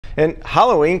And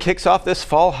Halloween kicks off this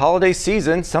fall holiday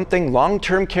season, something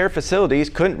long-term care facilities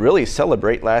couldn't really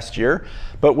celebrate last year.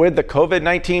 But with the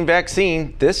COVID-19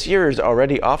 vaccine, this year is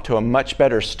already off to a much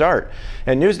better start.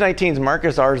 And News 19's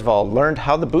Marcus Arsval learned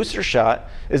how the booster shot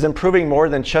is improving more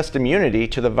than just immunity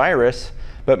to the virus.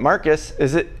 But Marcus,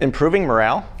 is it improving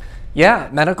morale? Yeah,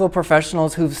 medical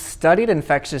professionals who've studied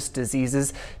infectious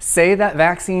diseases say that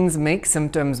vaccines make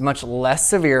symptoms much less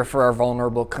severe for our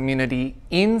vulnerable community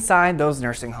inside those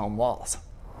nursing home walls.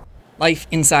 Life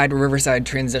inside Riverside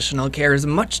Transitional Care is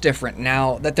much different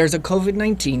now that there's a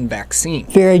COVID-19 vaccine.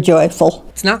 Very joyful.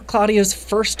 It's not Claudia's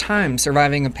first time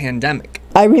surviving a pandemic.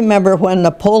 I remember when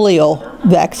the polio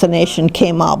vaccination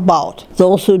came about.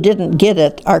 Those who didn't get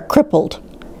it are crippled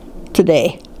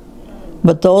today.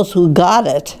 But those who got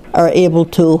it are able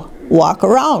to walk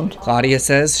around. Claudia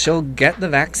says she'll get the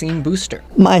vaccine booster.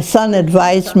 My son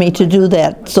advised me to do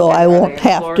that so I won't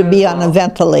have to be on a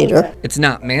ventilator. It's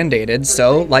not mandated,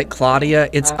 so like Claudia,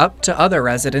 it's up to other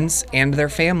residents and their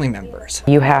family members.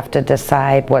 You have to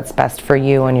decide what's best for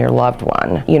you and your loved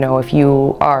one. You know, if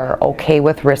you are okay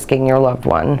with risking your loved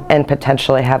one and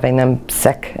potentially having them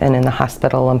sick and in the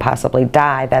hospital and possibly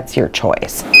die, that's your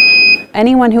choice.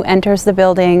 Anyone who enters the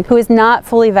building who is not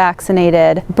fully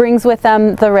vaccinated brings with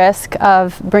them the risk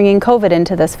of bringing COVID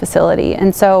into this facility.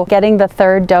 And so getting the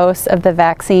third dose of the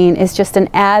vaccine is just an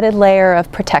added layer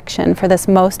of protection for this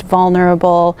most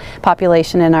vulnerable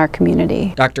population in our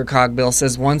community. Dr. Cogbill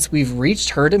says once we've reached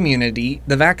herd immunity,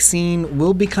 the vaccine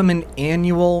will become an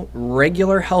annual,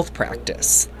 regular health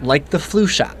practice, like the flu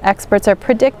shot. Experts are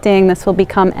predicting this will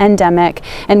become endemic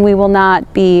and we will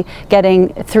not be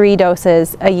getting 3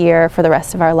 doses a year for the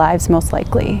rest of our lives, most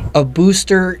likely. A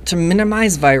booster to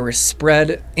minimize virus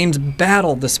spread and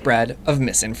battle the spread of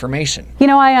misinformation. You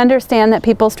know, I understand that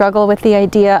people struggle with the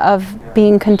idea of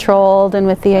being controlled and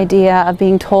with the idea of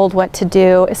being told what to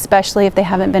do, especially if they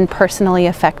haven't been personally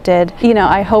affected. You know,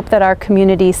 I hope that our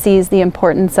community sees the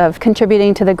importance of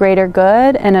contributing to the greater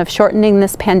good and of shortening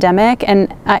this pandemic,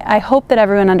 and I hope that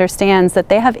everyone understands that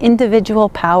they have individual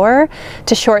power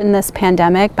to shorten this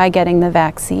pandemic by getting the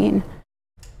vaccine.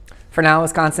 For now,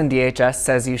 Wisconsin DHS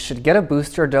says you should get a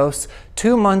booster dose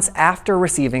 2 months after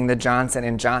receiving the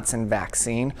Johnson & Johnson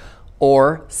vaccine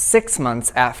or 6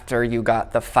 months after you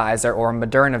got the Pfizer or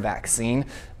Moderna vaccine.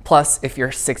 Plus, if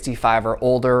you're 65 or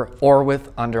older or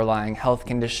with underlying health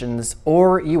conditions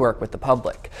or you work with the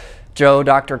public.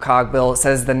 Dr. Cogbill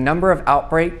says the number of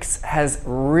outbreaks has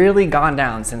really gone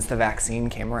down since the vaccine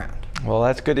came around. Well,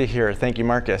 that's good to hear. Thank you,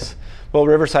 Marcus. Well,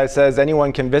 Riverside says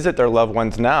anyone can visit their loved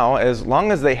ones now as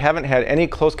long as they haven't had any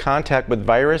close contact with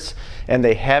virus and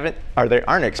they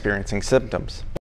aren't experiencing symptoms.